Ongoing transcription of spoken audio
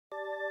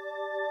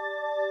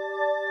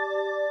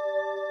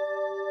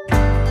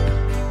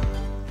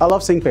I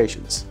love seeing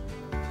patients.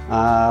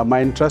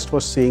 My interest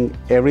was seeing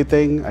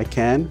everything I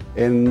can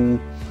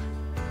in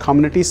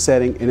community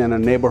setting in a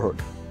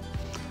neighborhood.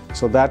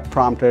 So that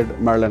prompted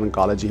Maryland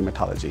Oncology,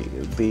 Hematology.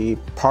 The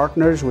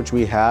partners which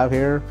we have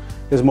here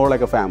is more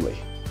like a family.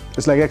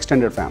 It's like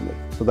extended family.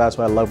 So that's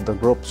why I love the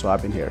group, so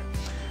I've been here.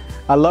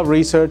 I love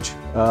research.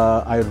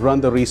 I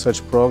run the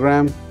research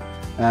program,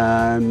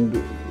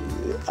 and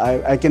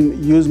I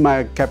can use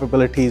my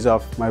capabilities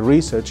of my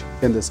research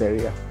in this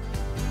area.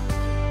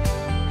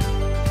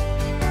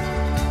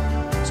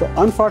 So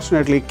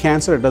unfortunately,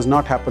 cancer does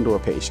not happen to a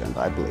patient,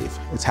 I believe.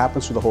 It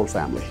happens to the whole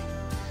family.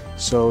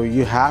 So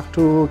you have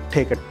to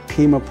take a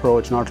team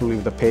approach, not only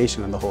with the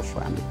patient and the whole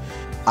family.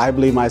 I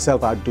believe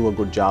myself I'd do a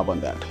good job on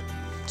that.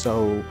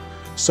 So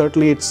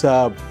certainly it's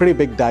a pretty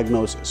big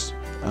diagnosis.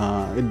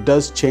 It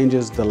does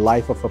changes the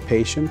life of a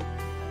patient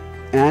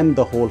and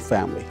the whole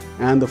family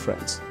and the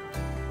friends.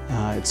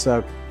 It's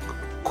a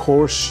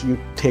course you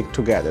take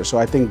together. So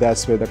I think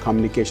that's where the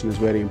communication is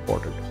very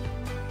important.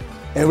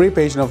 Every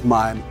patient of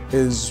mine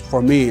is,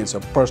 for me, it's a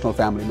personal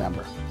family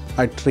member.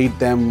 I treat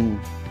them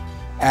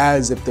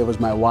as if they was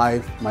my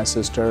wife, my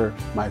sister,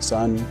 my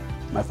son,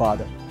 my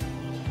father.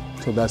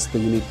 So that's the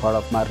unique part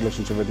of my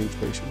relationship with each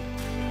patient.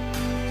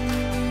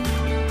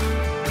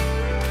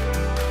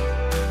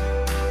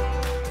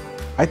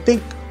 I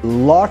think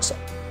lots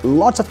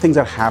of things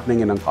are happening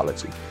in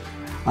oncology.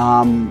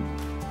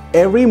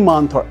 Every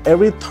month or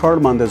every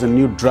third month there's a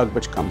new drug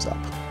which comes up.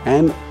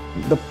 And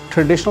the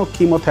traditional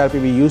chemotherapy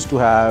we used to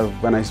have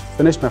when I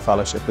finished my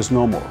fellowship is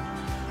no more.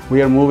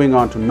 We are moving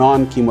on to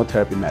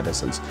non-chemotherapy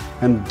medicines,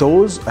 and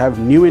those have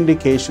new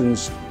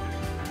indications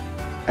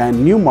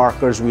and new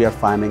markers we are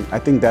finding. I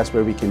think that's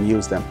where we can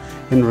use them.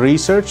 In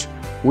research,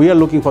 we are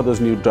looking for those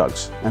new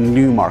drugs and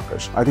new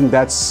markers. I think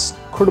that's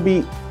could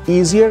be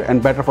easier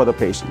and better for the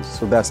patients.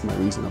 So that's my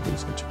reason of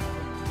research.